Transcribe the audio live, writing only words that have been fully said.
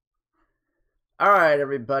All right,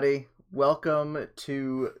 everybody. Welcome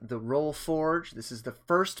to the Roll Forge. This is the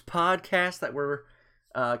first podcast that we're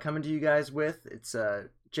coming to you guys with. It's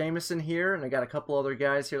Jameson here, and I got a couple other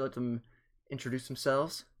guys here. Let them introduce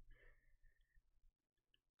themselves.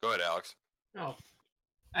 Go ahead, Alex. Oh,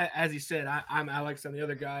 as he said, I'm Alex. I'm the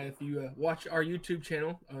other guy. If you watch our YouTube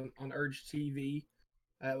channel on Urge TV,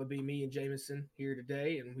 that would be me and Jameson here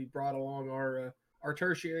today, and we brought along our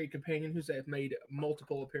tertiary companion who's made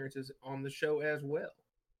multiple appearances on the show as well.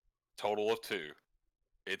 Total of 2.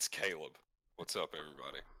 It's Caleb. What's up,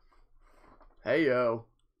 everybody? Hey, yo.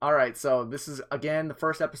 All right, so this is, again, the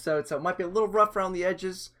first episode, so it might be a little rough around the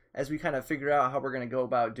edges as we kind of figure out how we're going to go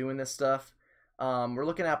about doing this stuff. We're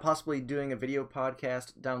looking at possibly doing a video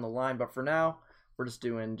podcast down the line, but for now, we're just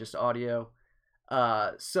doing audio.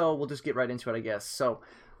 So we'll just get right into it, I guess. So,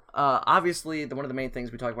 obviously, one of the main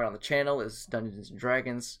things we talk about on the channel is Dungeons and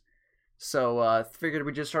Dragons. So, figured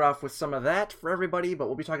we'd just start off with some of that for everybody, but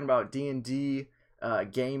we'll be talking about D&D,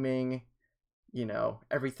 gaming,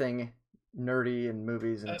 everything nerdy and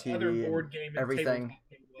movies and TV other board game and everything.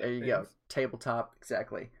 There you go. Tabletop,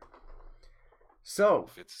 exactly. So,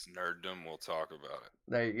 if it's nerddom, we'll talk about it.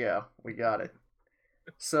 There you go. We got it.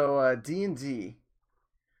 So, D&D.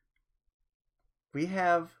 We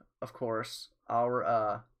have, of course,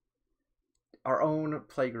 our own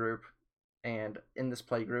playgroup, and in this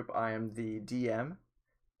playgroup, I am the DM,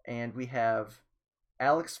 and we have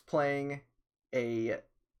Alex playing a.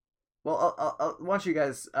 Well, why don't you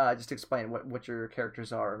guys just explain what your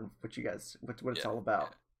characters are and what it's all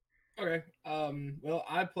about? Okay. Well,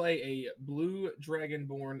 I play a blue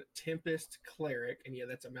dragonborn Tempest cleric, and yeah,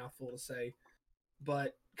 that's a mouthful to say,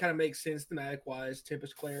 but kind of makes sense thematic-wise.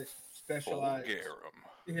 Tempest cleric specialize.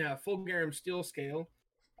 Fulgarum steel scale.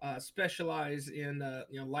 Specialize in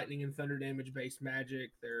lightning and thunder damage based magic.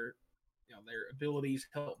 Their abilities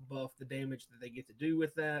help buff the damage that they get to do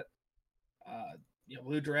with that.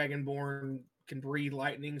 Blue dragonborn can breathe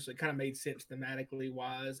lightning, so it kind of made sense thematically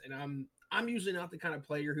wise. And I'm usually not the kind of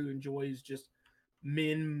player who enjoys just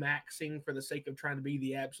min-maxing for the sake of trying to be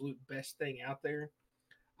the absolute best thing out there.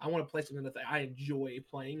 I want to play something that I enjoy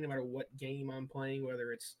playing, no matter what game I'm playing,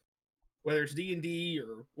 whether it's D&D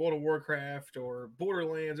or World of Warcraft or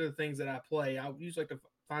Borderlands or the things that I play. I usually like to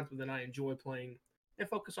find something I enjoy playing and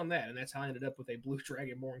focus on that. And that's how I ended up with a blue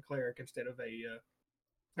dragonborn cleric instead of a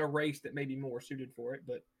race that may be more suited for it.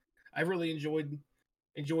 But I really enjoyed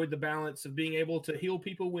the balance of being able to heal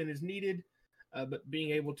people when is needed, but being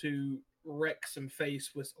able to wreck some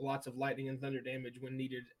face with lots of lightning and thunder damage when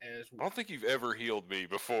needed as well. I don't think you've ever healed me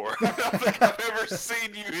before. I don't think I've ever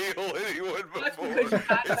seen you heal anyone before.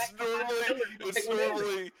 It's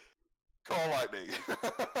normally call lightning.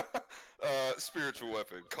 Spiritual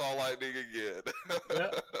weapon. Call lightning again.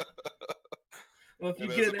 Yep. Well, if you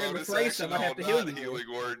get in there with race, I might have to heal you.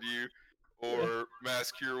 Healing word you. Or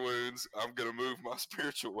mass cure wounds. I'm gonna move my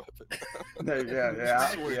spiritual weapon. Yeah.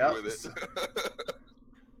 With it.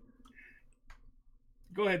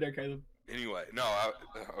 Go ahead there, Caleb. Anyway,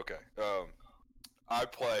 okay. I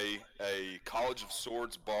play a College of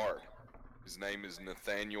Swords bard. His name is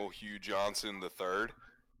Nathaniel Hugh Johnson III.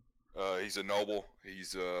 He's a noble.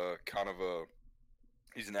 He's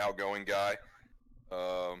he's an outgoing guy.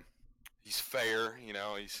 He's fair. He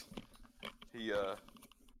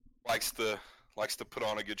likes to put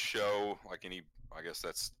on a good show. I guess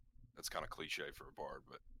that's kind of cliche for a bard,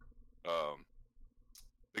 but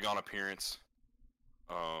big on appearance.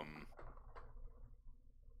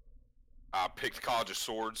 I picked College of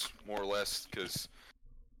Swords more or less because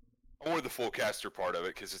I wanted the full caster part of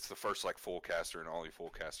it, because it's the first full caster and only full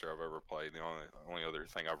caster I've ever played. The only other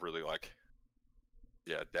thing I've really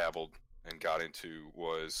dabbled and got into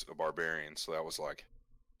was a barbarian. So that was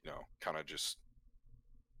kind of just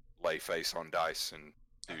lay face on dice and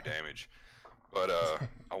do damage. But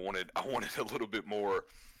I wanted a little bit more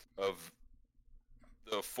of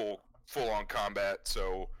the full on combat.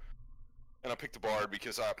 So, and I picked the bard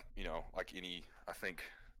because I think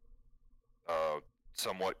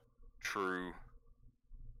somewhat true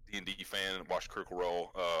D&D fan, watched Critical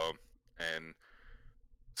Role, and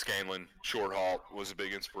Scanlan Shorthalt was a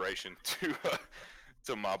big inspiration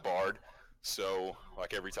to my bard. So,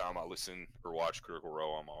 every time I listen or watch Critical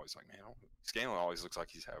Role, I'm always like, man, Scanlan always looks like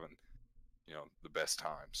he's having, the best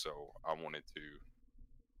time. So I wanted to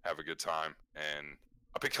have a good time, and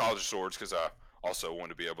I picked College of Swords because I also wanted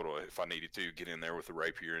to be able to, if I needed to, get in there with a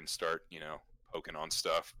rapier and start, poking on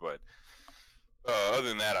stuff. But other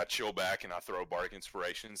than that, I chill back and I throw bardic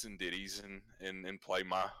inspirations and ditties and play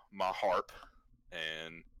my harp,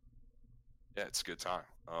 and yeah, it's a good time.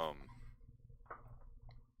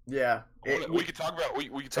 Yeah. We could talk about we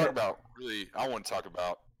could talk about really. I want to talk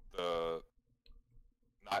about the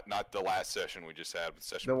not the last session we just had, but the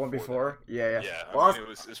session the one before. Yeah. Yeah, Well, I mean,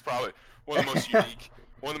 it's probably one of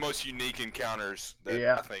the most unique encounters that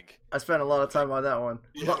Yeah. I think. I spent a lot of time on that one.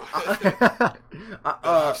 Yeah. But, that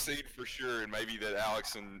I've seen for sure, and maybe that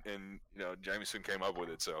Alex and Jameson came up with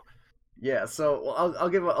it. So yeah, so I'll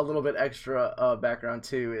give a little bit extra background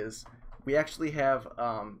too. Is we actually have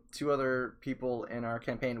 2 other people in our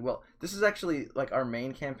campaign. Well, this is actually like our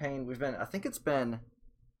main campaign. I think it's been,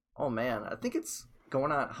 oh man, I think it's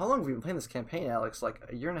going on. How long have we been playing this campaign, Alex? Like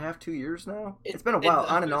a year and a half, 2 years now. It's been a while,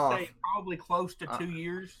 on and off. Probably close to 2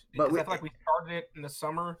 years. But I feel like we started it in the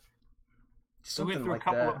summer. So we went through like a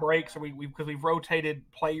couple that. of breaks, because we've rotated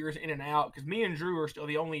players in and out. Because me and Drew are still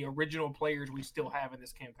the only original players we still have in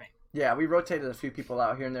this campaign. Yeah, we rotated a few people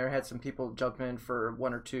out here and there. Had some people jump in for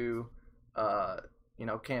 1 or 2,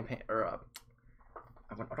 campaign or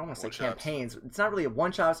I don't want to say campaigns. It's not really a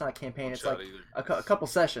one shot. It's not a campaign. It's like a couple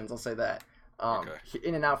sessions. I'll say that.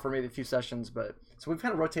 In and out for maybe a few sessions, but so we've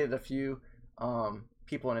kind of rotated a few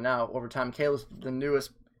people in and out over time. Caleb's the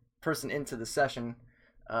newest person into the session.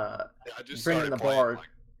 I just bringing the bard.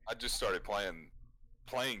 I just started playing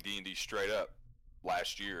D&D straight up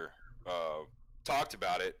last year. Talked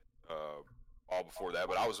about it all before that,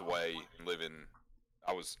 but I was away living.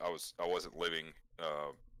 I wasn't living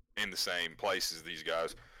in the same place as these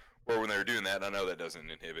guys. Or when they were doing that, and I know that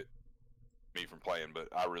doesn't inhibit me from playing, but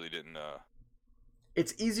I really didn't.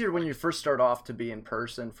 It's easier when you first start off to be in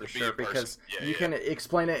person for sure, because you can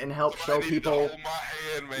explain it and help show people. To hold my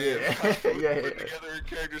hand, man. Yeah. Put together a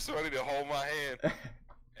character, so I need to hold my hand.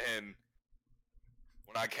 And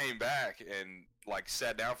when I came back and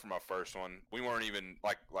sat down for my first one, we weren't even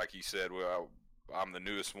like you said. Well, I'm the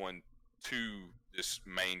newest one to this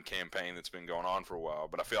main campaign that's been going on for a while,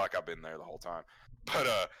 but I feel like I've been there the whole time. But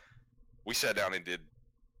we sat down and did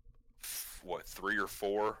 3 or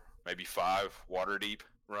 4. Maybe 5 Waterdeep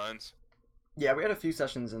runs. Yeah, we had a few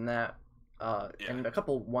sessions in that, and a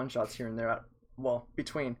couple one shots here and there.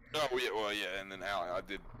 Between. Oh yeah, and then I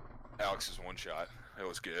did Alex's one shot. It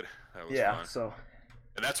was good. That was fun. So.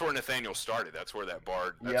 And that's where Nathaniel started. That's where that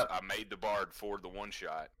bard. I made the bard for the one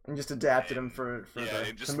shot. And just adapted him for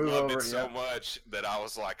and just to move loved over. It so much that I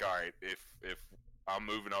was like, all right, if I'm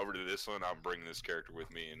moving over to this one, I'm bringing this character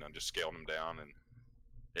with me, and I'm just scaling him down, and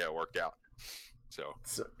it worked out.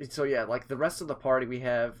 So yeah, like the rest of the party we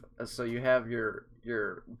have. So you have your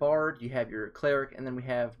bard, you have your cleric, and then we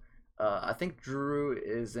have. I think Drew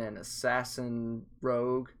is an assassin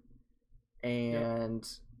rogue, and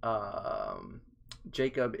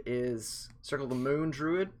Jacob is Circle the Moon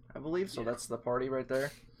druid, I believe. So that's the party right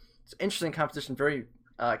there. It's interesting competition, very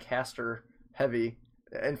caster heavy.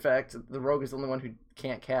 In fact, the rogue is the only one who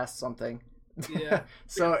can't cast something. Yeah.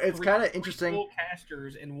 So it's kind of interesting. 4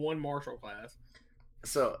 casters in 1 martial class.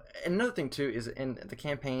 So another thing too is in the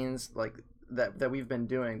campaigns that we've been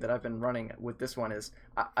doing, that I've been running with this one, is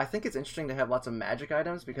I think it's interesting to have lots of magic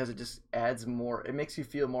items, because it just adds more. It makes you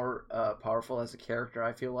feel more powerful as a character,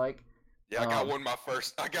 I feel like. Yeah, I got one my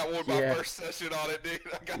first session on it, dude.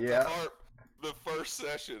 I got the harp the first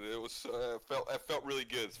session. It was it felt really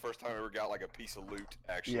good. It's the first time I ever got a piece of loot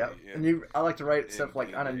actually. Yeah, and I like to write stuff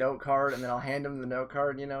on a note card, and then I'll hand them the note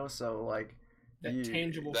card. So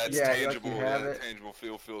tangible. That's tangible. Tangible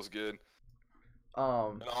feels good.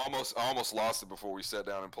 And I almost lost it before we sat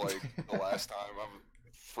down and played the last time. I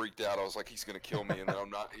freaked out. I was like, he's gonna kill me, and then I'm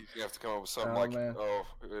not. He's gonna have to come up with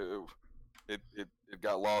something it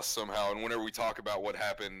got lost somehow. And whenever we talk about what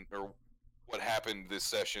happened this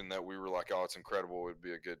session, that we were like, oh, it's incredible. It'd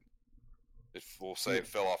be a good. If we'll say it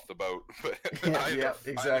fell off the boat, but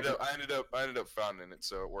exactly. I ended up finding it,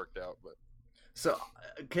 so it worked out. But so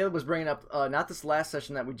Caleb was bringing up not this last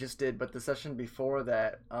session that we just did, but the session before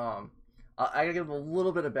that. I gotta give a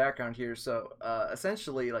little bit of background here. So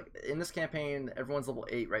essentially, in this campaign, everyone's level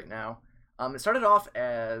 8 right now. It started off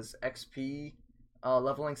as XP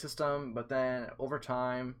leveling system, but then over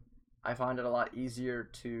time, I find it a lot easier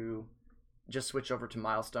to just switch over to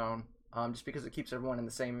milestone, just because it keeps everyone in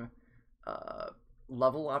the same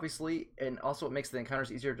level, obviously, and also it makes the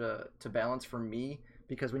encounters easier to balance for me,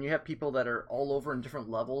 because when you have people that are all over in different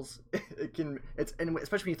levels, and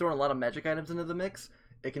especially when you throw in a lot of magic items into the mix,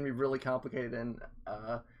 it can be really complicated in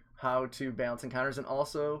how to balance encounters. And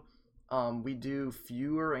also, we do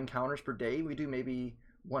fewer encounters per day. We do maybe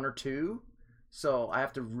 1 or 2. So I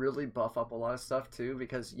have to really buff up a lot of stuff too,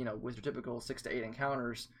 because with your typical 6 to 8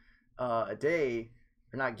 encounters a day,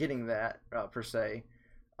 you're not getting that per se.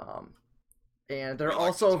 And they're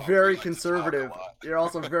also very conservative. They're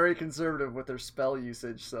also very conservative with their spell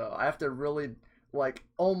usage. So I have to really like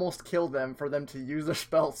almost kill them for them to use their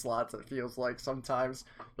spell slots. It feels like sometimes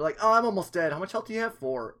they're like, "Oh, I'm almost dead. How much health do you have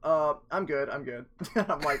for?" I'm good. I'm good."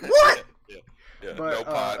 I'm like, "What?" Yeah, But, no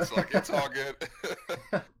pots. Like, it's all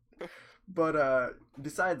good. But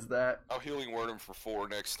besides that, I'll healing word him for 4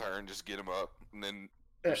 next turn. Just get him up, and then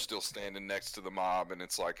you're still standing next to the mob, and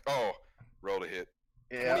it's like, oh, roll a hit.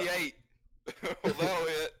 yeah, 28. Well, that'll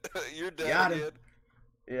hit. You're dead Got him. again.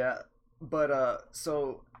 yeah. But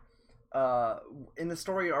so in the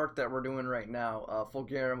story arc that we're doing right now,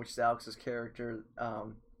 Fulgarium, which is Alex's character,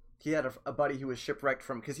 he had a buddy who was shipwrecked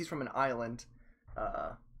because he's from an island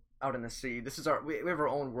out in the sea. This is we have our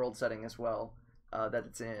own world setting as well that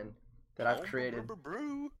it's in that I've created,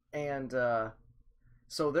 and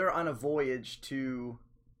so they're on a voyage to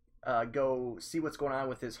go see what's going on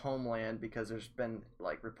with his homeland because there's been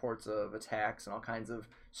like reports of attacks and all kinds of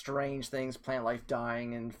strange things, plant life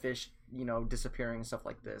dying and fish, disappearing and stuff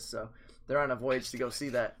like this. So they're on a voyage to go see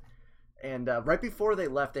that. And right before they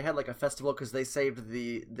left, they had like a festival because they saved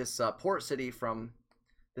this port city from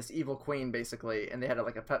this evil queen basically, and they had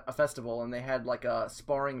like a festival, and they had like a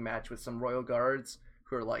sparring match with some royal guards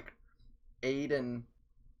who are like 8 and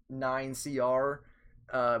 9 CR.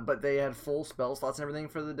 But they had full spell slots and everything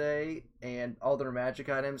for the day and all their magic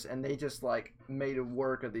items, and they just like made a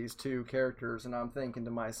work of these 2 characters, and I'm thinking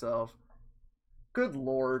to myself, good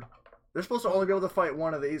lord, they're supposed to only be able to fight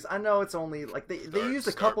one of these. I know it's only like they used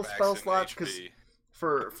a couple spell slots because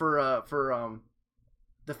for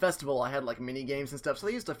the festival I had like mini games and stuff, so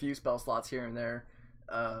they used a few spell slots here and there,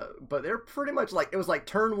 but they're pretty much like, it was like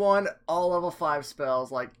turn 1 all level 5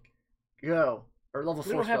 spells, like go. Or level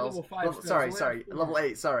 4 spells. Level 5 spells. Sorry. Level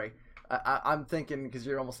 8, sorry. I'm thinking, because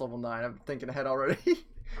you're almost level 9, I'm thinking ahead already.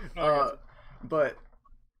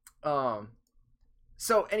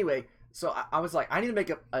 So anyway, so I was like, I need to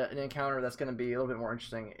make an encounter that's going to be a little bit more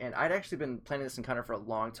interesting. And I'd actually been planning this encounter for a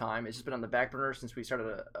long time. It's just been on the back burner since we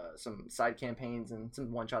started some side campaigns and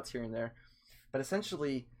some one-shots here and there. But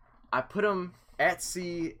essentially, I put them at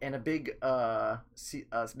sea in a big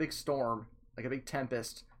storm, like a big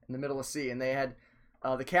tempest, in the middle of sea, and they had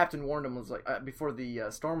the captain warned them, was like before the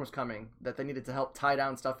storm was coming, that they needed to help tie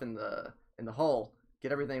down stuff in the hull,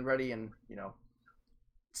 get everything ready and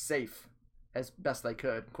safe as best they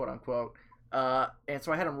could, quote unquote. And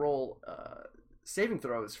so I had them roll saving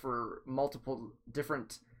throws for multiple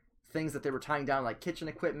different things that they were tying down, like kitchen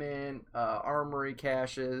equipment, armory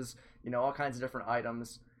caches, all kinds of different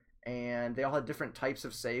items, and they all had different types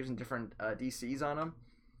of saves and different DCs on them.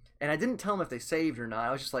 And I didn't tell them if they saved or not.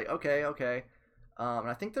 I was just like, okay. And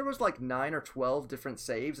I think there was like 9 or 12 different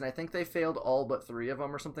saves, and I think they failed all but 3 of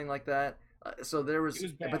them or something like that. So there was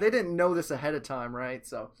but they didn't know this ahead of time, right?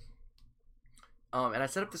 So, and I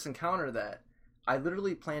set up this encounter that I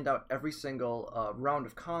literally planned out every single round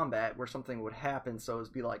of combat where something would happen. So it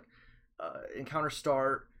would be like, encounter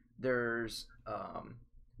start. There's,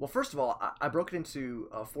 well, first of all, I broke it into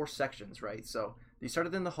 4 sections, right? So you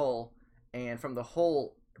started in the hull, and from the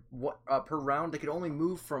hull, per round they could only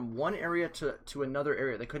move from one area to another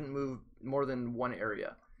area. They couldn't move more than one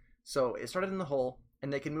area. So it started in the hull,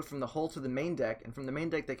 and they can move from the hull to the main deck, and from the main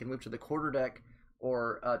deck they can move to the quarter deck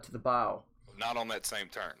or to the bow. Not on that same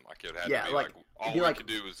turn. Like it had to be like all we could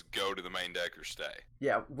do was go to the main deck or stay.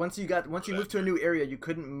 Yeah, once you moved to a new area, you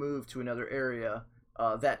couldn't move to another area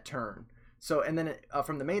that turn. So, and then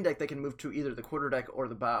from the main deck, they can move to either the quarter deck or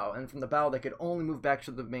the bow. And from the bow, they could only move back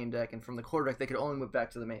to the main deck. And from the quarter deck, they could only move back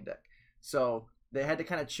to the main deck. So they had to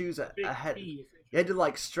kind of choose ahead. You had to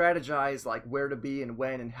like strategize like where to be and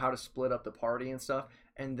when and how to split up the party and stuff.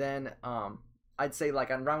 And then I'd say like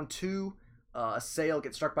on round 2, a sail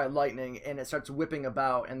gets struck by lightning and it starts whipping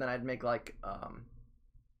about. And then I'd make like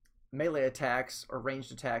melee attacks or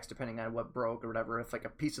ranged attacks depending on what broke or whatever. If like a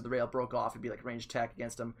piece of the rail broke off, it'd be like a ranged attack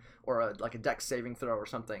against them, or like a dex saving throw or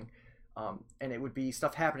something. And it would be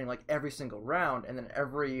stuff happening like every single round, and then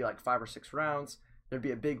every like 5 or 6 rounds there'd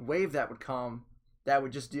be a big wave that would come that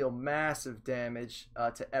would just deal massive damage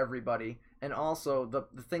to everybody. And also the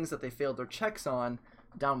things that they failed their checks on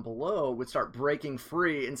down below would start breaking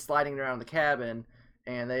free and sliding around the cabin,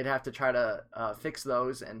 and they'd have to try to fix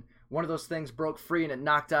those. And one of those things broke free and it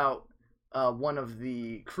knocked out one of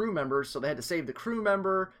the crew members, so they had to save the crew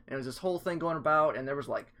member, and it was this whole thing going about, and there was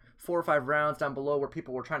like 4 or 5 rounds down below where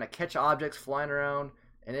people were trying to catch objects flying around,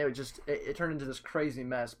 and it would just it turned into this crazy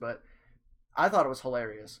mess. But I thought it was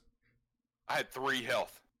hilarious. I had 3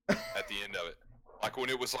 health at the end of it. Like when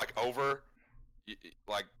it was like over,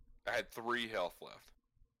 like I had 3 health left.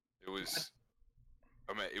 It was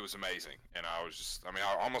amazing, and I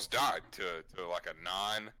almost died to like a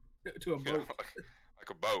non to a boat. like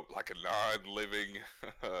a boat, like a non-living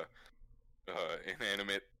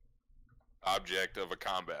inanimate object of a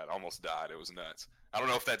combat. Almost died. It was nuts. I don't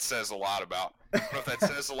know if that says a lot about. I don't know if that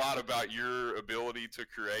says a lot about your ability to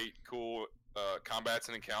create cool combats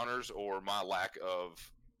and encounters, or my lack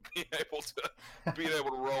of being able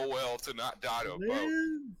to roll well to not die to a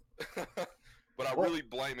boat. But I really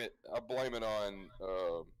blame it. I blame it on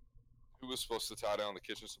who was supposed to tie down the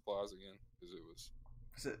kitchen supplies again? Because it was.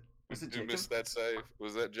 Was it Who Jacob? missed that save?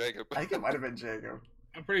 Was that Jacob? I think it might have been Jacob.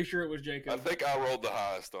 I'm pretty sure it was Jacob. I think I rolled the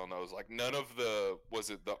highest on those. Like none of the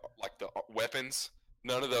the weapons.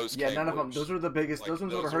 None of those. Yeah, came none of them. loose. Those were the biggest. Those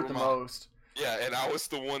ones would have hurt the most. Yeah, and I was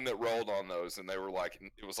the one that rolled on those, and they were like,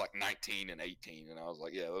 it was like 19 and 18, and I was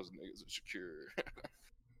like, yeah, those niggas are secure.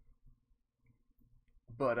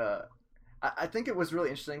 But I think it was really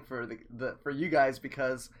interesting for for you guys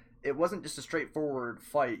because it wasn't just a straightforward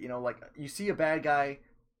fight. You know, like you see a bad guy,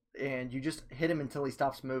 and you just hit him until he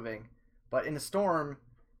stops moving. But in a storm,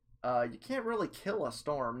 you can't really kill a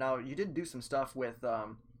storm. Now you did do some stuff with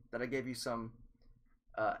that I gave you some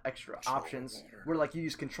extra options where like you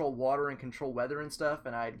use control water and control weather and stuff,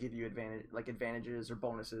 and I'd give you advantages or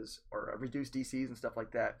bonuses or reduced DCs and stuff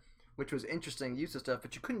like that, which was interesting use of stuff.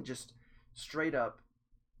 But you couldn't just straight up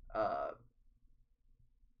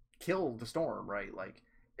kill the storm, right? Like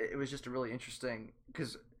it was just a really interesting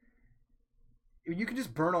because you can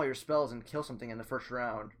just burn all your spells and kill something in the first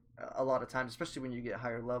round a lot of times, especially when you get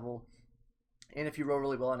higher level, and if you roll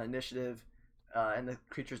really well on initiative. And the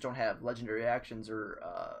creatures don't have legendary actions or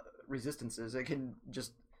resistances, it can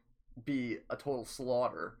just be a total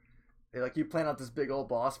slaughter. Like you plan out this big old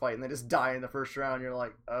boss fight and they just die in the first round. You're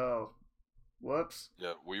like, oh, whoops.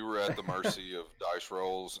 Yeah, we were at the mercy of dice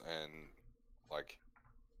rolls and like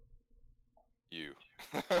you.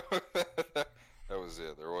 That was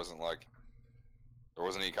it. There wasn't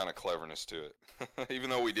any kind of cleverness to it. Even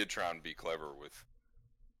though we did try and be clever with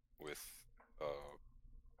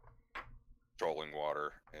controlling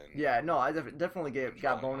water and I definitely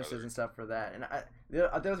got bonuses weather and stuff for that. And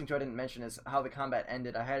the other thing I didn't mention is how the combat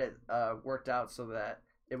ended. I had it worked out so that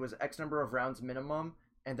it was X number of rounds minimum,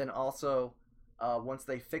 and then also once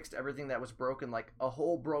they fixed everything that was broken, like a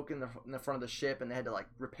hole broke in the front of the ship, and they had to like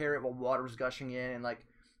repair it while water was gushing in, and like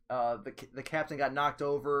the captain got knocked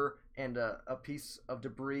over, and a piece of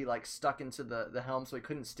debris like stuck into the helm, so he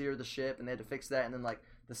couldn't steer the ship, and they had to fix that, and then like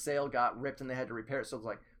the sail got ripped and they had to repair it. So it was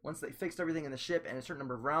like once they fixed everything in the ship and a certain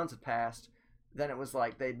number of rounds had passed, then it was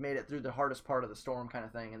like they'd made it through the hardest part of the storm kind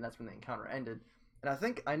of thing, and that's when the encounter ended.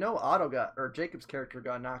 And I know Jacob's character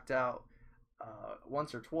got knocked out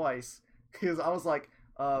once or twice, because I was like,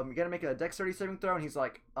 you gotta make a dexterity saving throw, and he's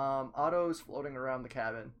like, Otto's floating around the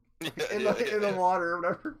cabin. In the water or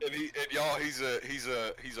whatever. And y'all, he's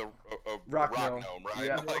a rock gnome, right?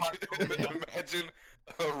 Yeah. Like, imagine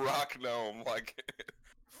a rock gnome like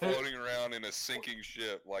floating around in a sinking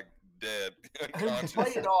ship, like dead, unconscious. He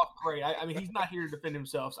played it off great. I mean, he's not here to defend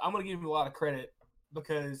himself, so I'm going to give him a lot of credit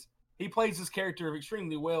because he plays his character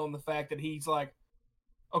extremely well in the fact that he's like,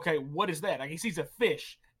 okay, what is that? Like he sees a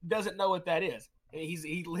fish, doesn't know what that is.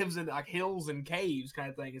 He lives in like hills and caves kind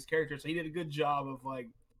of thing. His character, so he did a good job of like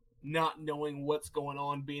not knowing what's going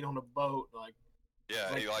on, being on a boat, like.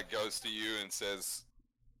 Yeah, he like goes to you and says,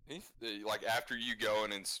 like after you go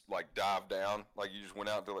and like dive down, like you just went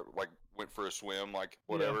out to like went for a swim, like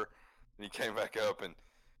whatever, and he came back up and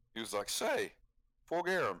he was like, "Say,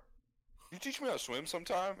 Fulgarum, you teach me how to swim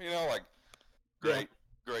sometime?" You know, like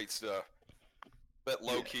great stuff. That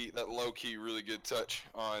low key, really good touch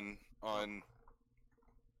on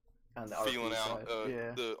the feeling RP out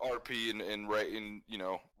the RP and you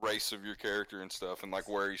know race of your character and stuff, and like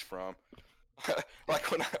where he's from.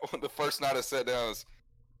 Like when the first night I sat down, I was,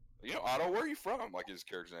 you know, Otto, where are you from? Like his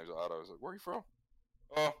character's name's Otto. I was like, where are you from?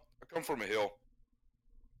 Oh, I come from a hill.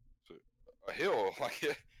 So, a hill? Like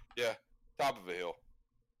yeah, top of a hill.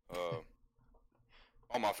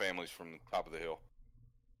 All my family's from the top of the hill.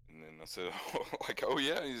 And then I said, like, oh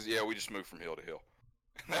yeah, we just moved from hill to hill.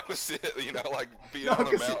 And that was it, you know, like being on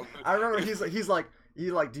the mountain. I remember he's like, do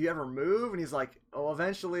you ever move? And he's like, oh,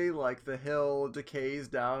 eventually, like the hill decays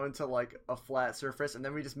down to like a flat surface, and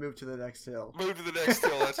then we just move to the next hill. Move to the next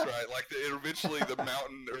hill. That's right. Like eventually, the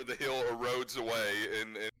mountain or the hill erodes away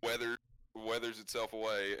and weathers itself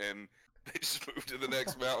away, and they just move to the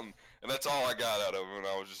next mountain, and that's all I got out of them. And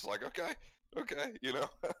I was just like, okay, you know.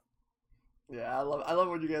 Yeah, I love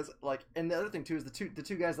when you guys like, and the other thing too is the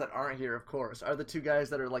two guys that aren't here, of course, are the two guys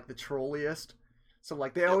that are like the trolliest. So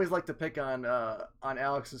like they always like to pick on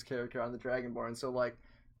Alex's character on the Dragonborn. So like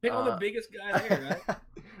pick on the biggest guy there, right?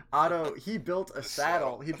 Otto, he built a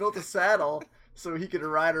saddle. He built a saddle so he could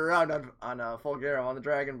ride around on Fulgarum on the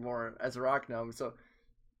Dragonborn as a rock gnome. So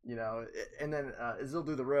you know. And then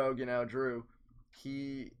Isildur the Rogue, you know, Drew,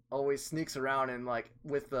 he always sneaks around and like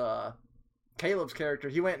with Caleb's character,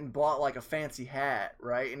 he went and bought like a fancy hat,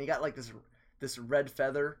 right? And he got like this red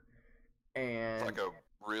feather, It's and like a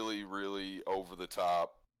really, really over the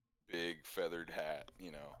top, big feathered hat,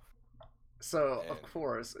 you know. so of And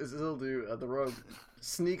course Isildur the Rogue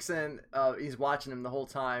sneaks in. He's watching him the whole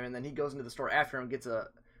time, and then he goes into the store after him, gets a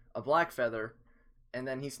black feather, and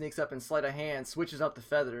then he sneaks up and sleight of hand switches out the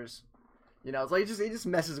feathers. You know, it's like he just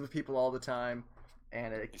messes with people all the time,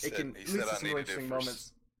 and it can he lead said to I some needed really it interesting for.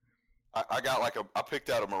 moments. I got like I picked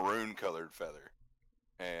out a maroon colored feather,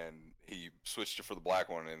 and he switched it for the black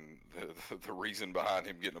one. And the reason behind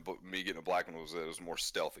him me getting a black one was that it was more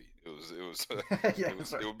stealthy. Yeah,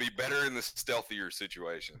 It would be better in the stealthier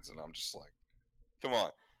situations. And I'm just like, come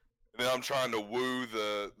on. And then I'm trying to woo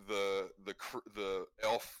the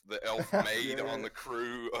elf maid Yeah. on the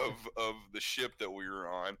crew of the ship that we were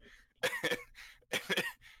on.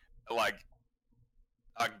 Like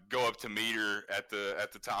I go up to meet her at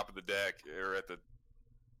the top of the deck or at the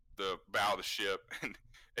bow of the ship,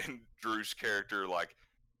 and Drew's character, like,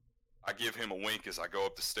 I give him a wink as I go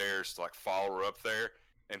up the stairs to like follow her up there,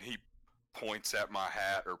 and he points at my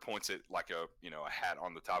hat or points at like a hat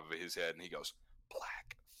on the top of his head, and he goes,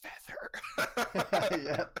 "Black feather."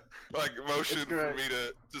 Yeah, Like motion for great. me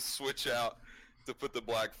to switch out to put the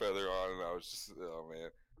black feather on, and I was just, oh man,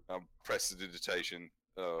 I'm prestidigitation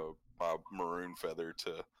my maroon feather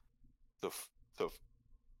to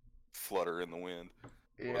flutter in the wind.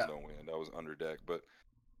 There was Yeah. no wind. I was under deck, but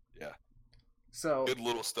yeah, So good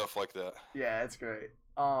little stuff like that. yeah, it's great.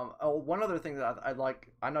 Oh, one other thing that I'd like,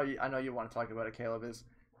 I know you want to talk about it, Caleb, is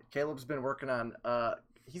Caleb's been working on.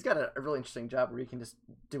 He's got a really interesting job where he can just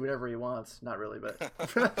do whatever he wants. Not really, but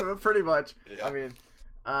pretty much. Yeah. I mean,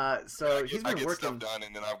 so he's I been get working. stuff done,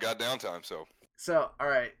 and then I've got downtime. So So all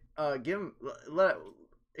right,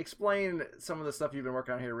 explain some of the stuff you've been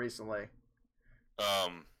working on here recently.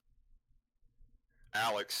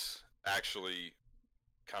 Alex actually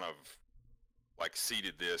kind of like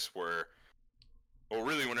seeded this where, well,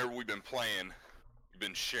 really, whenever we've been playing, we've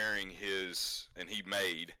been sharing his, and he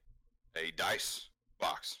made a dice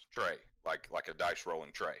box tray, like a dice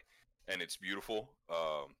rolling tray, and it's beautiful.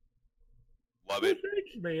 Love it.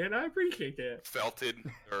 Thanks, man. I appreciate that. Felted,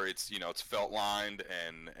 or it's it's felt lined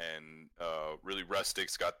and really rustic.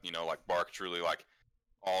 It's got like bark. It's really like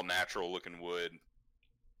all natural looking wood,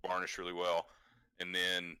 varnished really well, and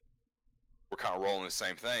then we're kind of rolling the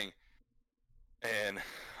same thing, and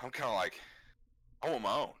I'm kind of like, I want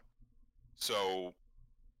my own. So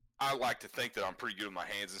I like to think that I'm pretty good with my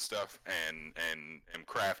hands and stuff, and am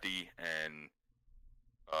crafty, and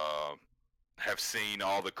have seen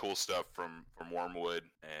all the cool stuff from Wormwood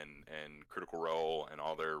and Critical Role and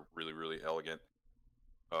all their really, really elegant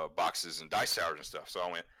boxes and dice towers and stuff. So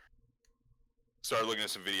I started looking at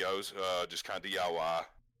some videos, just kind of DIY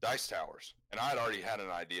dice towers, and I had already had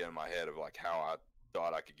an idea in my head of like how I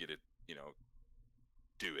thought I could get it,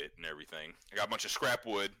 do it and everything. I got a bunch of scrap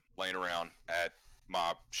wood laying around at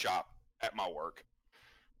my shop at my work,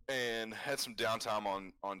 and had some downtime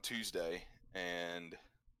on Tuesday, and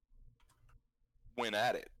went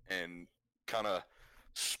at it, and kind of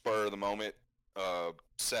spur of the moment,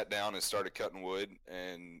 sat down and started cutting wood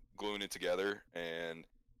and gluing it together. And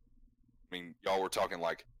I mean, y'all, we're talking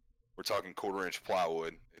 1/4-inch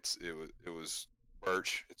plywood. It was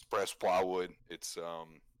birch. It's pressed plywood. It's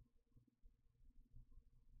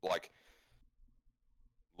like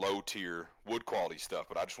low tier wood quality stuff.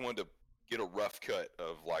 But I just wanted to get a rough cut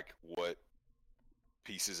of like what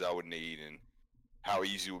pieces I would need and how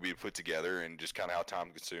easy it would be to put together, and just kind of how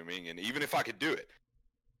time consuming, and even if I could do it.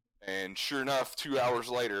 And sure enough, 2 hours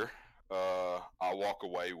later, I walk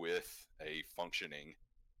away with a functioning.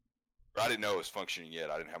 I didn't know it was functioning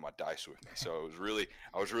yet. I didn't have my dice with me, so I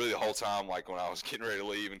was really the whole time, like when I was getting ready to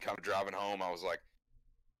leave and kind of driving home, I was like,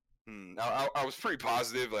 I was pretty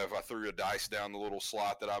positive that if I threw a dice down the little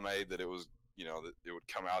slot that I made, that it was, that it would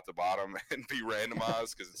come out the bottom and be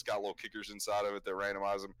randomized, because it's got little kickers inside of it that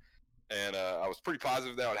randomize them. And I was pretty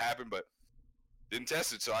positive that would happen, but didn't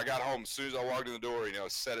test it. So I got home as soon as I walked in the door,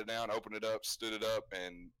 set it down, opened it up, stood it up,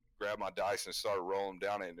 and grabbed my dice and started rolling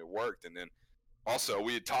down it, and it worked. And then also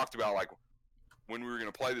we had talked about like when we were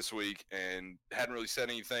going to play this week, and hadn't really set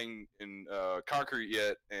anything in concrete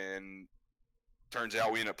yet. And turns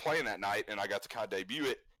out we ended up playing that night, and I got to kind of debut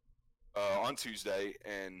it on Tuesday,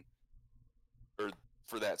 or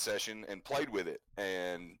for that session, and played with it,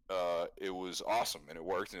 and it was awesome, and it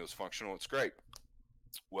worked, and it was functional. It's great.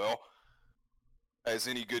 Well, as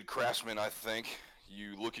any good craftsman, I think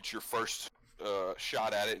you look at your first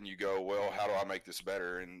shot at it and you go, well, how do I make this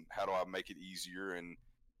better, and how do I make it easier, and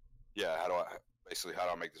yeah, how do I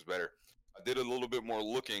make this better? I did a little bit more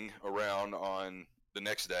looking around on the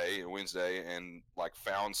next day, Wednesday, and like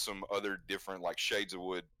found some other different like shades of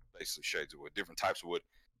wood, basically shades of wood, different types of wood,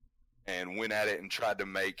 and went at it and tried to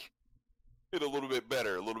make it a little bit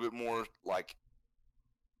better, a little bit more like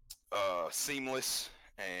seamless,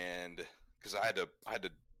 and because I had to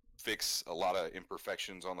fix a lot of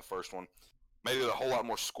imperfections on the first one, made it a whole lot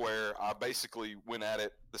more square. I basically went at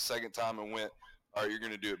it the second time and went, all right, you're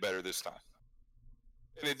going to do it better this time,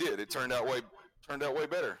 and it did. It turned out way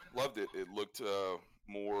better. Loved it. It looked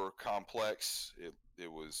more complex.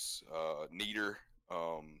 It was neater,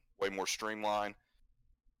 way more streamlined,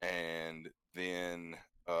 and then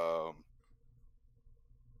I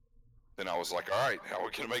was like, all right, how are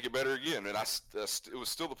we going to make it better again? And it was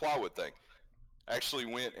still the plywood thing. I actually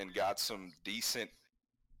went and got some decent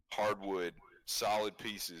hardwood, solid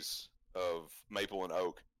pieces of maple and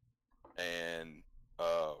oak, and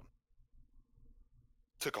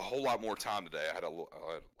took a whole lot more time today. I had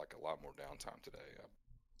like a lot more downtime today.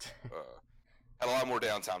 Had a lot more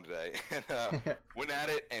downtime today, and went at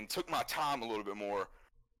it and took my time a little bit more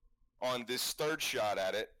on this third shot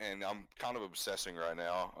at it, and I'm kind of obsessing right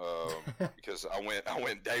now because I went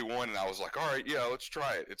day one and I was like, all right, yeah, let's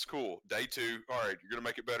try it. It's cool. Day two, all right, you're gonna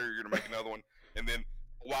make it better. You're gonna make another one, and then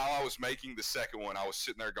while I was making the second one, I was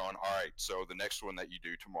sitting there going, all right, so the next one that you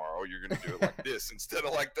do tomorrow, you're gonna do it like this instead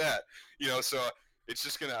of like that, So it's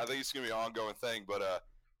just I think it's gonna be an ongoing thing, but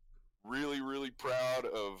really, really proud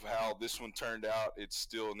of how this one turned out. It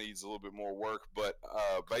still needs a little bit more work, but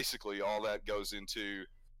basically all that goes into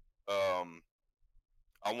I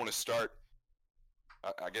want to start,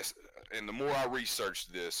 I guess, and the more I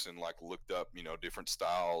researched this and like looked up, different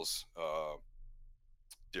styles,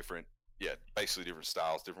 basically different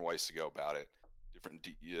styles, different ways to go about it, different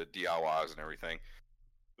DIYs and everything,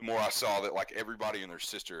 the more I saw that like everybody and their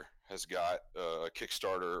sister has got a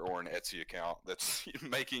Kickstarter or an Etsy account that's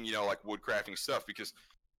making, like wood crafting stuff, because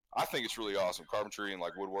I think it's really awesome. Carpentry and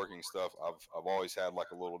like woodworking stuff, I've always had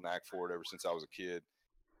like a little knack for it ever since I was a kid,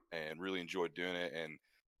 and really enjoyed doing it. And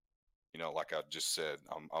like I just said,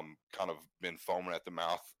 I'm kind of been foaming at the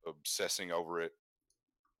mouth, obsessing over it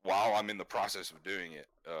while I'm in the process of doing it.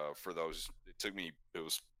 It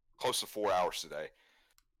was close to 4 hours today.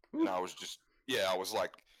 And I was I was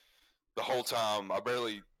like, the whole time I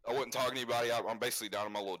wasn't talking to anybody. I'm basically down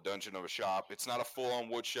in my little dungeon of a shop. It's not a full-on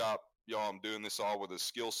wood shop, y'all. I'm doing this all with a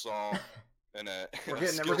skill saw and we're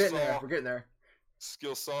getting there.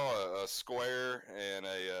 Skill saw, a square, and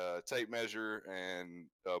a tape measure, and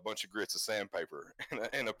a bunch of grits of sandpaper,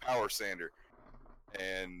 and a power sander.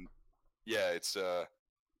 And yeah, it's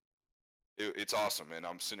awesome. And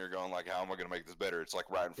I'm sitting there going like, how am I going to make this better? It's like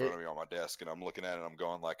right in front of me on my desk, and I'm looking at it and I'm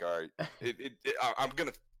going like, all right,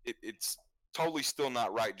 it's totally still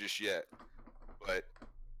not right just yet, but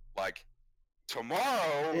like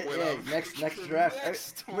tomorrow next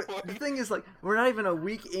draft. The thing is, like, we're not even a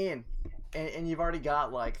week in, and you've already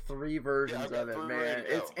got like 3 versions of it, man.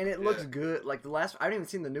 It looks good. Like the last, I haven't even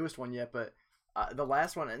seen the newest one yet, but the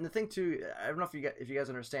last one, and the thing too, I don't know if you guys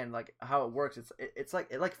understand like how it works. It's like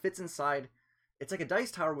it fits inside. It's like a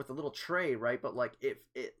dice tower with a little tray, right? But like it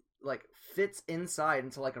like fits inside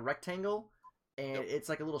into like a rectangle, and it's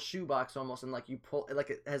like a little shoebox almost, and like you pull, like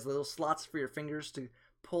it has little slots for your fingers to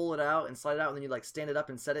pull it out and slide it out, and then you like stand it up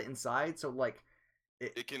and set it inside. So like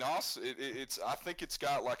it can also it's I think it's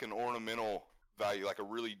got like an ornamental value, like a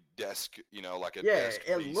really desk, like a desk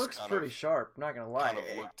it piece, looks pretty sharp, not gonna lie. Kind of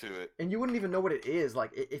look to it, and you wouldn't even know what it is. Like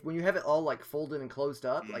if when you have it all like folded and closed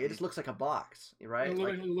up, like it just looks like a box, right?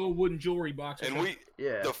 Like a little wooden jewelry box. And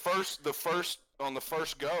the first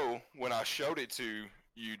go when I showed it to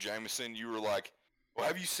you, Jameson, you were like, well,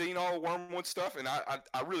 have you seen all the Wormwood stuff? And I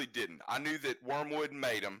really didn't. I knew that Wormwood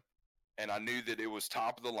made them, and I knew that it was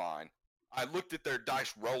top of the line. I looked at their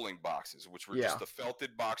dice rolling boxes, which were just the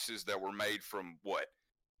felted boxes that were made from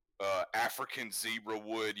African zebra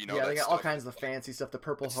wood. They got all kinds of fancy stuff, the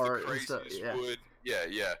Purple Heart and stuff. Wood.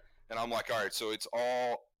 Yeah. And I'm like, all right, so it's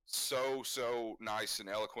all so nice and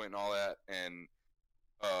eloquent and all that. And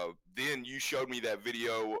then you showed me that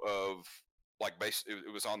video of like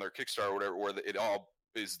it was on their Kickstarter or whatever, where it all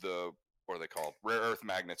is what are they called, rare earth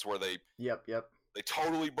magnets, where they they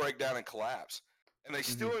totally break down and collapse, and they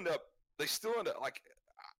still end up like,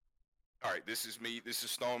 all right, this is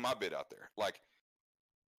throwing my bit out there. Like,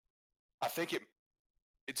 I think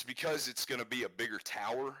it's because it's going to be a bigger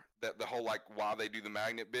tower, that the whole like why they do the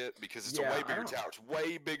magnet bit, because it's a way bigger tower. It's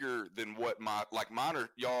way bigger than what mine are.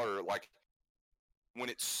 Y'all are like, when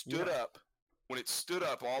it stood up, when it stood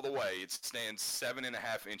up all the way, it stands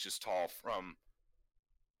 7.5 inches tall from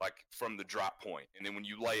the drop point. And then when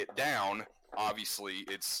you lay it down, obviously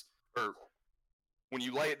when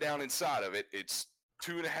you lay it down inside of it, it's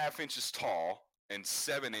 2.5 inches tall and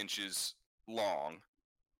 7 inches long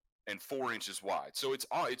and 4 inches wide. So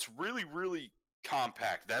it's really, really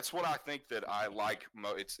compact. That's what I think that I like.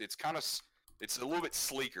 It's a little bit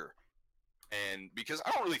sleeker. And because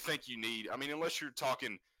I don't really think you need, I mean, unless you're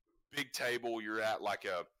talking big table, you're at like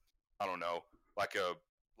a, I don't know, like a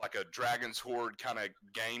Dragon's Horde kind of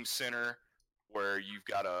game center where you've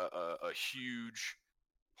got a huge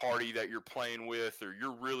party that you're playing with, or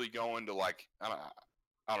you're really going to like,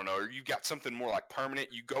 I don't know, or you've got something more like permanent,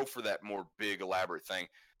 you go for that more big elaborate thing.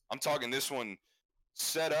 I'm talking this one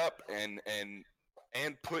set up and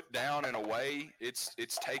put down in a way, it's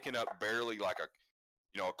taken up barely like a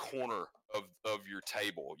corner of your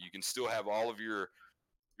table. You can still have all of your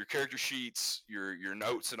character sheets, your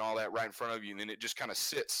notes and all that right in front of you, and then it just kind of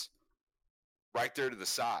sits right there to the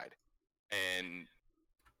side and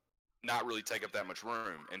not really take up that much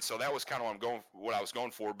room. And so that was kind of what I was going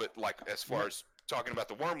for. But like as far as talking about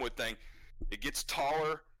the wormwood thing, it gets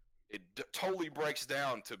taller. It totally breaks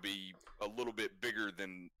down to be a little bit bigger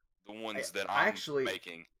than the ones that I'm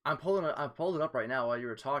making. I pulled it up right now while you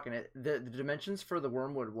were talking. The dimensions for the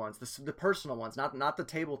wormwood ones, the personal ones, not the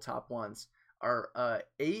tabletop ones, are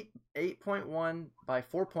 8.1 by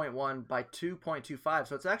 4.1 by 2.25.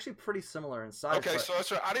 So it's actually pretty similar in size. Okay, so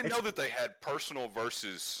that's right. I didn't know that they had personal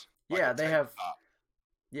versus. Like they have.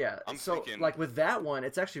 Yeah, I'm so thinking, like with that one,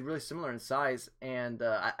 it's actually really similar in size, and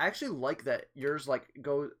I actually like that yours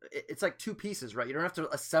it's like two pieces, right? You don't have to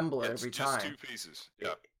assemble it every time. It's just 2 pieces.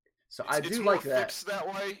 Yeah. So I do like that. Fixed that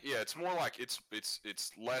way. Yeah, it's more like it's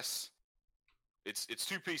less. It's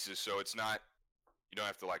 2 pieces, so it's not. You don't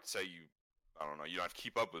have to like say I don't know. You don't have to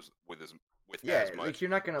keep up with that as much. Like you're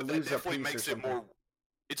not going to lose a piece makes or something.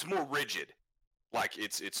 It's more rigid. Like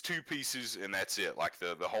it's 2 pieces and that's it. Like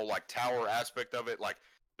the whole like tower aspect of it. Like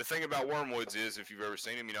the thing about wormwoods is, if you've ever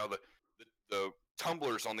seen them, the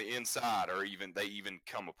tumblers on the inside they even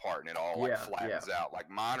come apart and it all like flattens out. Like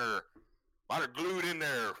mine are glued in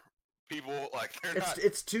there. People like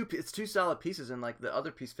it's two solid pieces and like the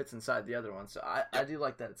other piece fits inside the other one. So I do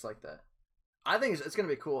like that. It's like that. I think it's going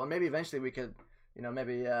to be cool, and maybe eventually we could,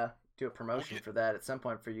 maybe do a promotion for that at some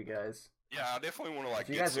point for you guys. Yeah, I definitely want to like. If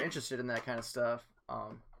you guys are interested in that kind of stuff,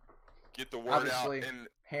 get the word out and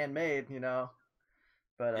handmade,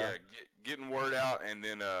 But getting word out, and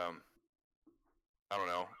then I don't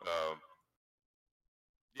know,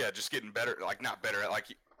 just getting better, like not better, like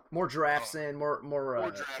more drafts in,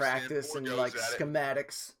 more practice and like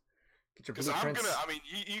schematics. Get your blueprints.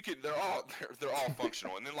 You could. They're all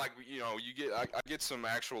functional, and then like I get some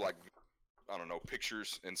actual like I don't know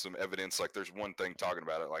pictures and some evidence. Like there's one thing talking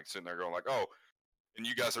about it, like sitting there going like, oh, and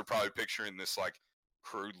you guys are probably picturing this like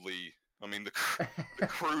crudely. I mean the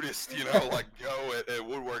crudest, like go at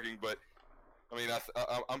woodworking, but I mean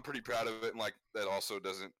I'm pretty proud of it, and like that also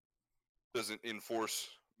doesn't enforce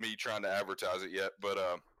me trying to advertise it yet, but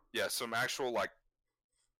some actual like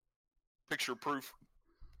picture proof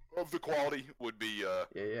of the quality would be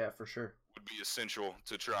for sure would be essential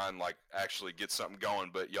to try and like actually get something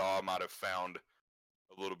going. But y'all might have found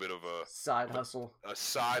a little bit of a side hustle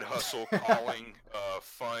calling,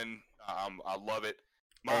 fun. I love it.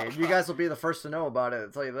 You guys will be the first to know about it. I'll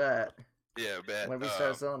tell you that. Yeah, bet. When we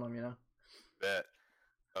start selling them, Bet.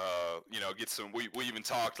 Get some. We even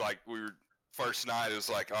talked like we were first night. It was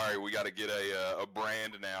like, all right, we got to get a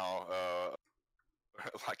brand now.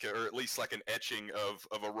 Or at least like an etching of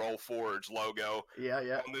a Roll Forge logo.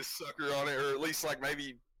 Yeah. On this sucker on it, or at least like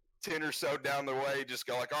maybe 10 or so down the way, just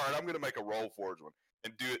go like, all right, I'm gonna make a Roll Forge one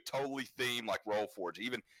and do it totally themed like Roll Forge.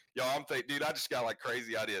 Even I'm thinking, dude, I just got like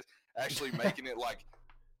crazy ideas. Actually making it like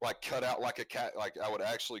cut out like a cat, like I would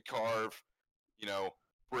actually carve,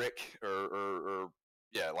 brick or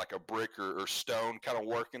like a brick or stone kind of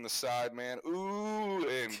work in the side, man. Ooh,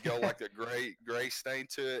 and go like a gray stain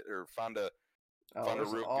to it, or find a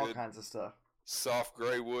real all good, kinds of stuff. soft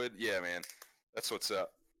gray wood. Yeah, man, that's what's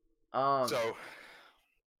up.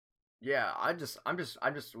 Yeah, I just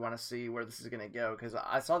want to see where this is gonna go, because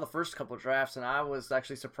I saw the first couple of drafts and I was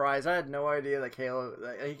actually surprised. I had no idea that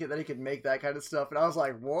he could make that kind of stuff, and I was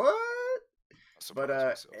like, what? But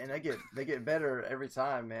and they get better every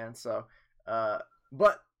time, man. So,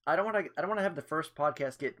 but I don't want to have the first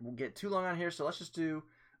podcast get too long on here. So let's just do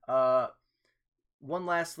one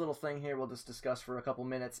last little thing here. We'll just discuss for a couple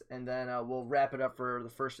minutes, and then we'll wrap it up for the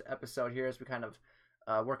first episode here as we kind of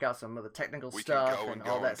work out some of the technical We can stuff go and and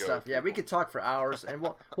all go that and go, stuff. Yeah, we people. could talk for hours, and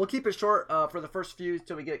we'll keep it short for the first few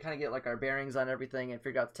till we get like our bearings on everything and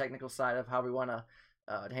figure out the technical side of how we want to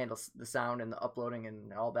handle the sound and the uploading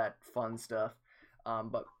and all that fun stuff.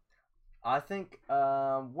 But I think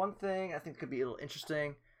one thing I think could be a little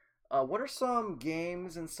interesting. What are some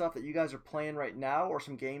games and stuff that you guys are playing right now, or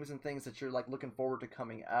some games and things that you're like looking forward to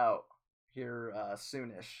coming out here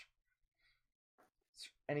soonish?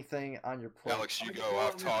 Anything on your plate? Alex, you I go. get going I've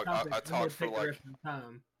on this talked. topic, I I'm gonna talked for take the like rest of the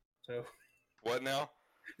time. So, what now?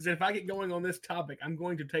 is that if I get going on this topic, I'm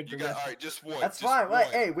going to take You the got rest. all right. Just one. That's just fine. One.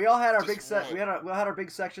 Hey, we all had our Just big set. one. We had our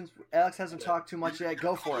big sections. Alex hasn't talked too much yet.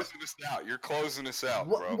 Go for it. Closing us out. You're closing us out,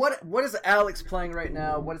 bro. What is Alex playing right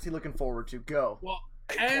now? What is he looking forward to? Go. Well,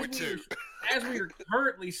 as 8.2. we are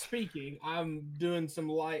currently speaking, I'm doing some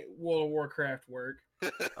light World of Warcraft work,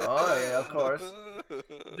 Oh yeah, of course.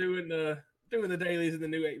 doing the dailies in the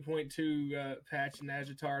new 8.2 patch in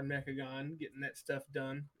Azatar and Mechagon, getting that stuff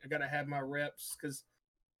done. I gotta have my reps because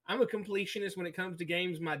I'm a completionist when it comes to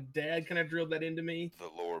games. My dad kind of drilled that into me, The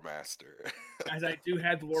lore master. as I do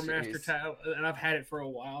have the Lore Master Jeez. title, and I've had it for a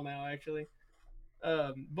while now, actually.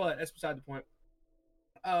 But that's beside the point.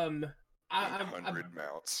 I've 100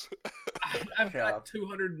 mounts. I've God. got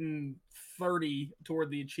 230 toward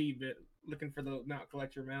the achievement, looking for the mount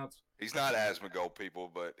collector mounts. He's not Asmongold, people,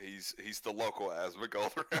 but he's the local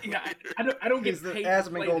Asmongold around Yeah, here. I don't get He's the paid to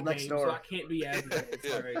play the Asmongold next game, door. so I can't be Asmongold.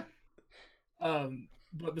 Sorry.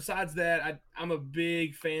 But besides that, I'm a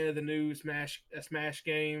big fan of the new Smash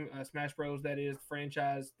game, Smash Bros. That is the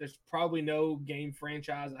franchise. There's probably no game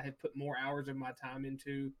franchise I have put more hours of my time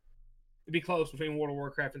into. It'd be close between World of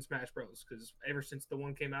Warcraft and Smash Bros. Because ever since the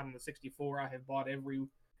one came out on the 64, I have bought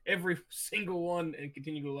every single one and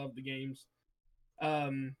continue to love the games.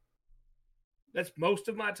 That's most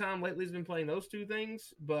of my time lately has been playing those two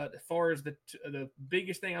things. But as far as the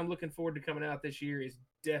biggest thing I'm looking forward to coming out this year is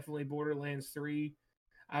definitely Borderlands 3.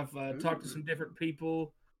 I've talked to some different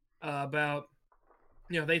people about,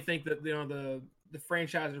 they think that the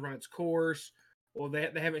franchise has run its course. Well, they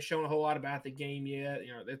haven't shown a whole lot about the game yet.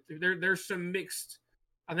 There's some mixed.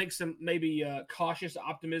 I think some maybe cautious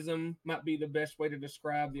optimism might be the best way to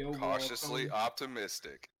describe the overall. Cautiously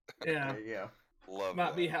optimistic. Yeah. There you go. Love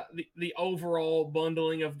Might that. be how the overall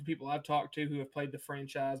bundling of the people I've talked to who have played the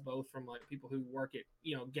franchise, both from like people who work at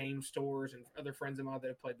game stores and other friends of mine that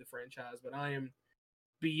have played the franchise. But I am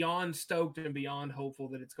beyond stoked and beyond hopeful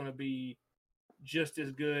that it's going to be just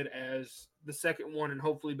as good as the second one and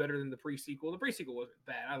hopefully better than the pre-sequel. The pre-sequel wasn't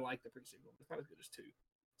bad. I like the pre-sequel. It's not as good as 2.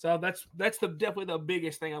 So that's definitely the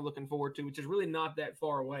biggest thing I'm looking forward to, which is really not that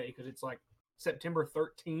far away because it's like September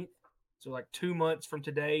 13th. So like 2 months from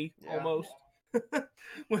today, almost,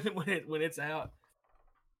 when it's out.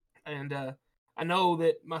 And I know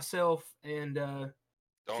that myself and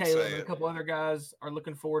Caleb and a couple other guys are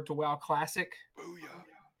looking forward to WoW Classic.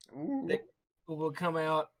 Booyah. Ooh. That will come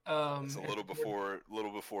out. It's a little before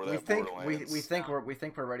We that. think Borderlands. we think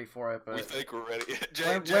we're ready for it, but We think we're ready.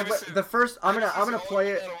 the first I'm gonna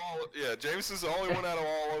play it. Yeah, Jameson's the only one out of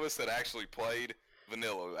all of us that actually played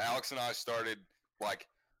vanilla. Alex and I started like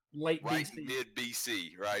late right BC.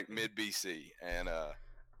 mid BC, and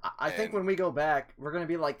I think when we go back, we're gonna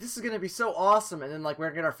be like, this is gonna be so awesome, and then like we're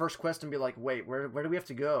gonna get our first quest and be like, wait, where do we have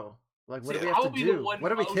to go? Like, what do we have to do? What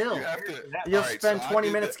do we kill? You'll spend 20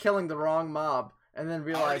 minutes killing the wrong mob, and then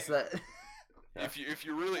realize that. If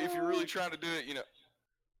you're really trying to do it,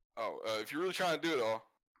 if you're really trying to do it all,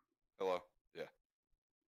 hello, yeah,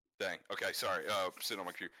 dang, okay, sorry, sitting on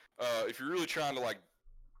my queue. If you're really trying to like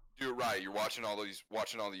do it right, you're watching all the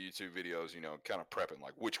YouTube videos, kind of prepping,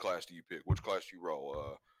 like which class do you pick, which class do you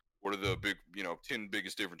roll, what are the big, 10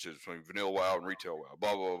 biggest differences between vanilla WoW and retail WoW,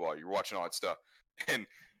 blah blah blah. You're watching all that stuff, and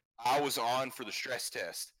I was on for the stress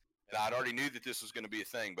test. And I'd already knew that this was going to be a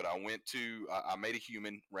thing, but I made a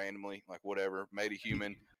human randomly, like whatever, made a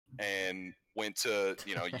human, and went to,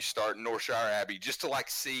 you start in Northshire Abbey just to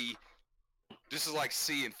see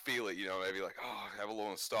and feel it, maybe like, oh, have a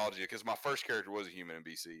little nostalgia, because my first character was a human in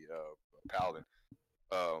BC, Paladin,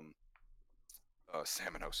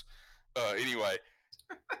 Saminos. Anyway,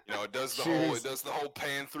 it does the whole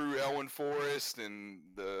pan through Elwyn Forest and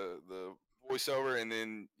the voiceover, and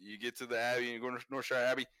then you get to the Abbey and you go to Northshire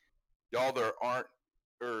Abbey. Y'all, there are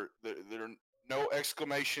no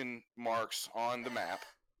exclamation marks on the map.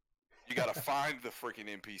 You got to find the freaking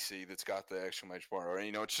NPC that's got the exclamation mark. Or,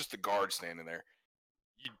 it's just the guard standing there.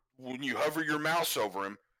 When you hover your mouse over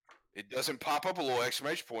him, it doesn't pop up a little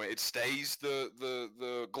exclamation point. It stays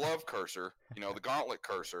the glove cursor, the gauntlet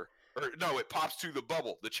cursor. Or no, it pops to the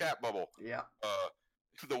bubble, the chat bubble. Yeah.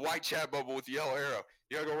 The white chat bubble with the yellow arrow.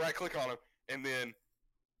 You gotta go right click on him, and then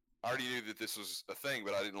I already knew that this was a thing,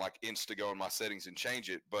 but I didn't like insta go in my settings and change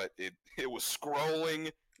it. But it was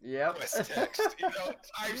scrolling Yep. quest text.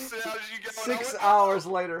 Types it out as you go. 6 hours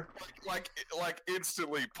later. Like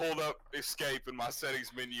instantly pulled up escape in my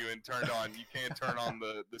settings menu and turned on. You can turn on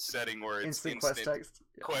the setting where it's Instant quest text.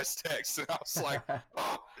 quest text, and I was like,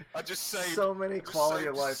 oh, I just saved so many quality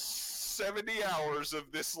of life. 70 hours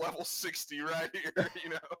of this level 60 right here,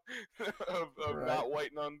 of Right. not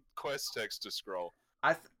waiting on quest text to scroll.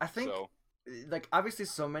 I think So, like obviously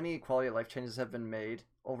so many quality of life changes have been made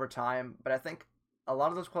over time, but I think a lot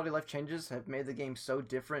of those quality of life changes have made the game so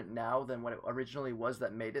different now than what it originally was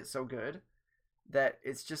that made it so good that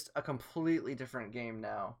it's just a completely different game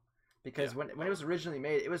now. Because when it was originally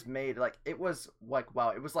made, it was like wow,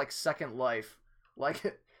 it was like Second Life. Like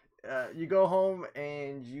you go home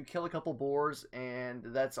and you kill a couple boars and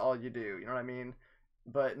that's all you do. You know what I mean?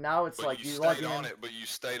 But now it's but like you log stayed in. on it. But you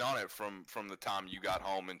stayed on it from the time you got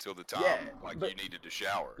home until the time you needed to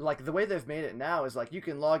shower. Like the way they've made it now is like you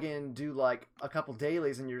can log in, do like a couple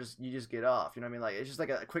dailies, and you just get off. You know what I mean? Like it's just like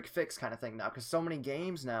a quick fix kind of thing now. Because so many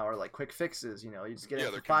games now are like quick fixes. You just get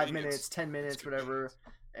it for 5 minutes, 10 minutes, whatever,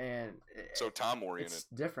 and so time oriented. It's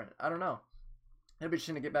different. I don't know. It'll be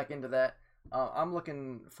interesting to get back into that. I'm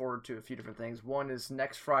looking forward to a few different things. One is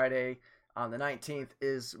next Friday on the 19th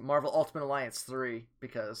is Marvel Ultimate Alliance 3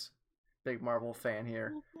 because big Marvel fan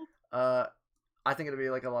here. I think it'll be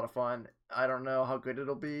like a lot of fun. I don't know how good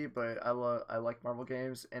it'll be, but I like Marvel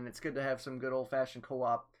games, and it's good to have some good old fashioned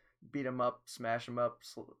co-op, beat 'em up, smash 'em up,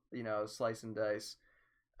 slice and dice.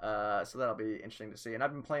 So that'll be interesting to see. And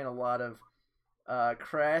I've been playing a lot of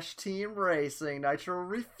Crash Team Racing Nitro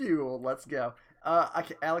Refueled. Let's go.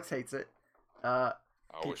 Alex hates it. I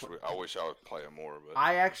wish I would play it more, but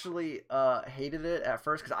I actually hated it at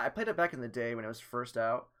first because I played it back in the day when it was first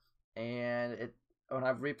out, and when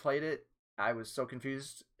I've replayed it, I was so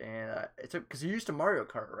confused, and it took because you're used to Mario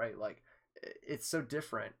Kart, right? Like it's so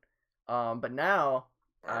different. But now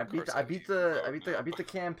I beat the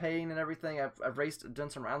campaign and everything. I've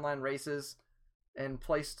done some online races, and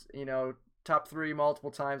placed top 3 multiple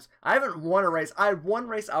times. I haven't won a race. I had one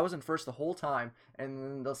race I was in first the whole time, and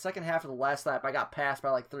then the second half of the last lap I got passed by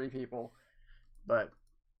like 3 people. But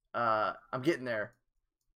I'm getting there,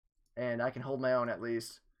 and I can hold my own at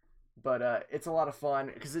least. But it's a lot of fun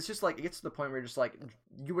because it's just like it gets to the point where you're just like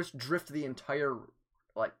you just drift the entire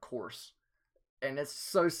like course, and it's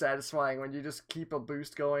so satisfying when you just keep a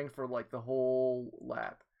boost going for like the whole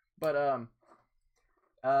lap. But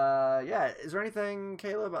yeah, is there anything,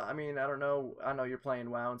 Caleb? I mean, I don't know. I know you're playing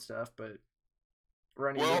WoW and stuff, but or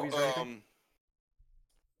any movies or anything?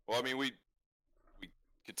 Well, I mean, we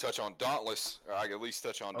could touch on Dauntless, or I could at least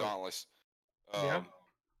touch on Dauntless. Yeah.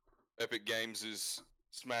 Epic Games'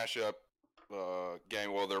 smash up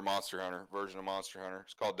game. Well, their Monster Hunter version of Monster Hunter.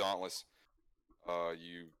 It's called Dauntless.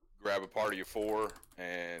 You grab a party of 4,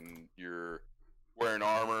 and you're wearing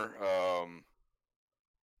armor.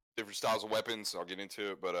 Different styles of weapons. I'll get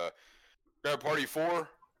into it, but grab a party of 4,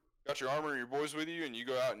 got your armor and your boys with you, and you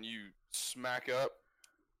go out and you smack up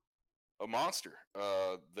a monster.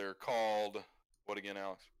 They're called what again,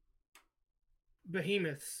 Alex?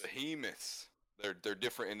 Behemoths. Behemoths. They're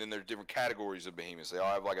different, and then there's different categories of behemoths. They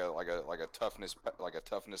all have like a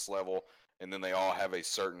toughness level, and then they all have a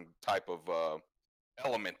certain type of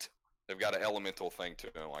element. They've got an elemental thing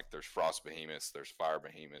to them. Like there's frost behemoths, there's fire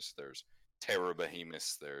behemoths, there's terra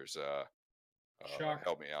behemoths, there's Shock.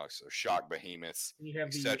 help me, Alex. There's shock behemoths, You have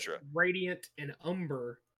etc. the Radiant and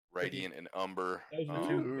Umber. Radiant and Umber. Those are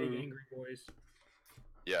 2 big angry boys.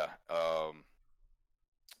 Yeah.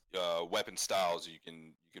 Weapon styles. You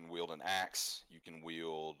can wield an axe. You can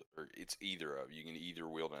wield, or it's either of. You can either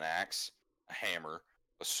wield an axe, a hammer,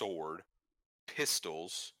 a sword,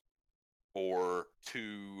 pistols, or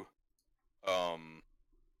 2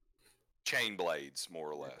 chain blades,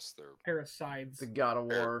 more or less. They're Parasites. The God of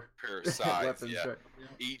War parasites. weapons. Yeah. Right.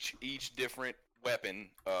 Each different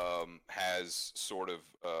weapon has sort of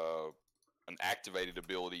an activated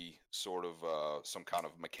ability, sort of some kind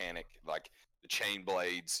of mechanic. Like the chain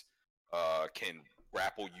blades can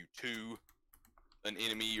grapple you to an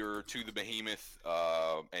enemy or to the behemoth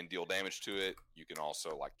and deal damage to it. You can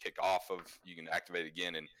also like kick off of. You can activate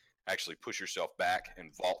again and actually push yourself back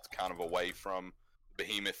and vault kind of away from the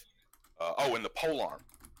behemoth. And the polearm.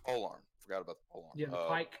 Forgot about the polearm. Yeah, the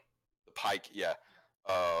pike. The pike, yeah.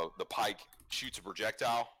 The pike shoots a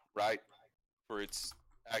projectile, right? For it's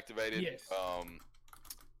activated. Yes.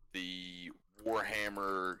 The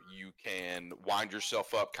Warhammer, you can wind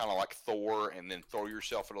yourself up kind of like Thor and then throw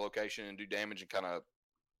yourself at a location and do damage and kind of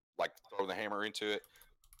like throw the hammer into it.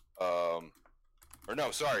 or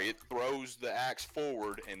no, sorry, it throws the axe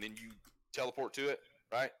forward and then you teleport to it,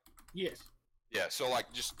 right? Yes. Yeah, so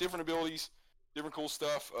like just different abilities, different cool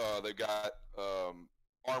stuff. They've got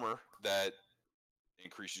armor that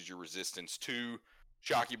increases your resistance to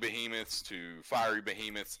shocky behemoths, to fiery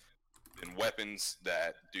behemoths, and weapons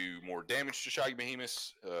that do more damage to shocky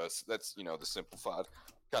behemoths. So that's the simplified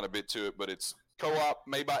kind of bit to it, but it's co-op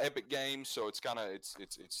made by Epic Games, so it's kind of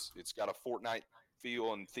it's got a Fortnite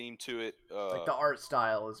feel and theme to it. Like the art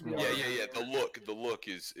style is more. Yeah. The look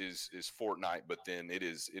is Fortnite, but then it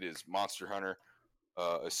is Monster Hunter,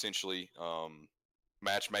 essentially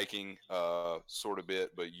matchmaking sort of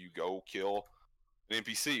bit, but you go kill an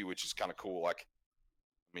NPC, which is kind of cool. Like,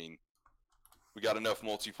 I mean, we got enough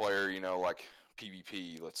multiplayer, like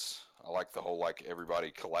PvP. I like the whole like everybody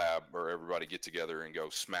collab or everybody get together and go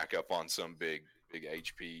smack up on some big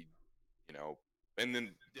HP, and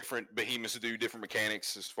then different behemoths do different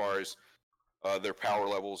mechanics as far as their power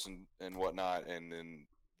levels and whatnot, and then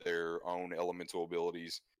their own elemental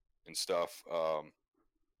abilities and stuff. You,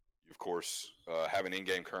 of course, have an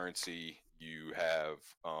in-game currency. You have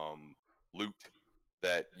loot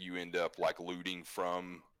that you end up like looting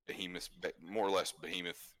from behemoth, more or less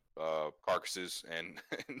behemoth carcasses, and,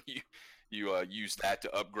 and you use that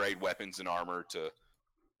to upgrade weapons and armor to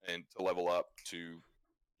level up to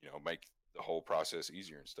make the whole process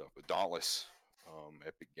easier and stuff. But Dauntless,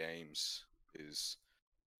 Epic Games is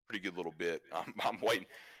a pretty good little bit. I'm waiting.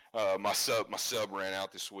 My sub ran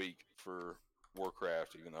out this week for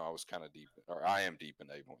Warcraft, even though I was kind of deep, or I am deep in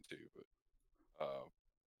 8.2, but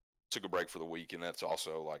took a break for the week, and that's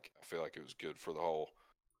also like I feel like it was good for the whole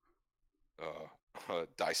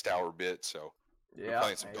Dice Tower bit. So Yeah,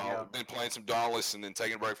 been playing some Dauntless, and then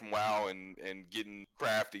taking a break from WoW and getting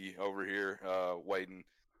crafty over here, waiting,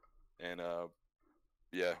 and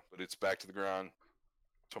yeah, but it's back to the grind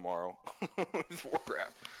tomorrow with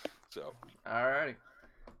Warcraft. So alrighty.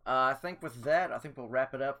 I think with that, I think we'll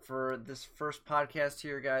wrap it up for this first podcast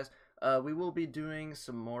here, guys. We will be doing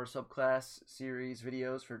some more subclass series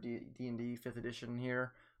videos for D&D 5th edition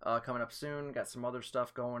here coming up soon. Got some other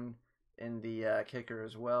stuff going in the kicker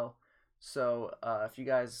as well. So if you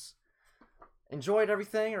guys enjoyed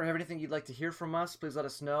everything or have anything you'd like to hear from us, please let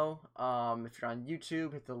us know. If you're on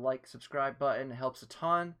YouTube, hit the like, subscribe button. It helps a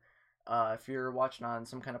ton. If you're watching on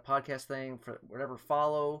some kind of podcast thing, for whatever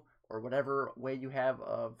follow or whatever way you have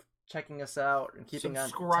of checking us out and keeping on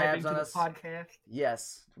tabs on us. Podcast.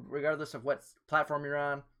 Yes, regardless of what platform you're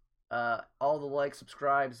on, all the likes,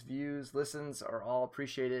 subscribes, views, listens are all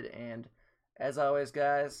appreciated. And as always,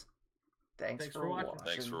 guys, thanks for watching.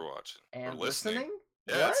 Thanks for watching And listening. listening.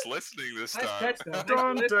 Yeah, it's listening this time. Nice catch, though.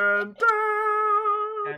 Dun, dun, dun.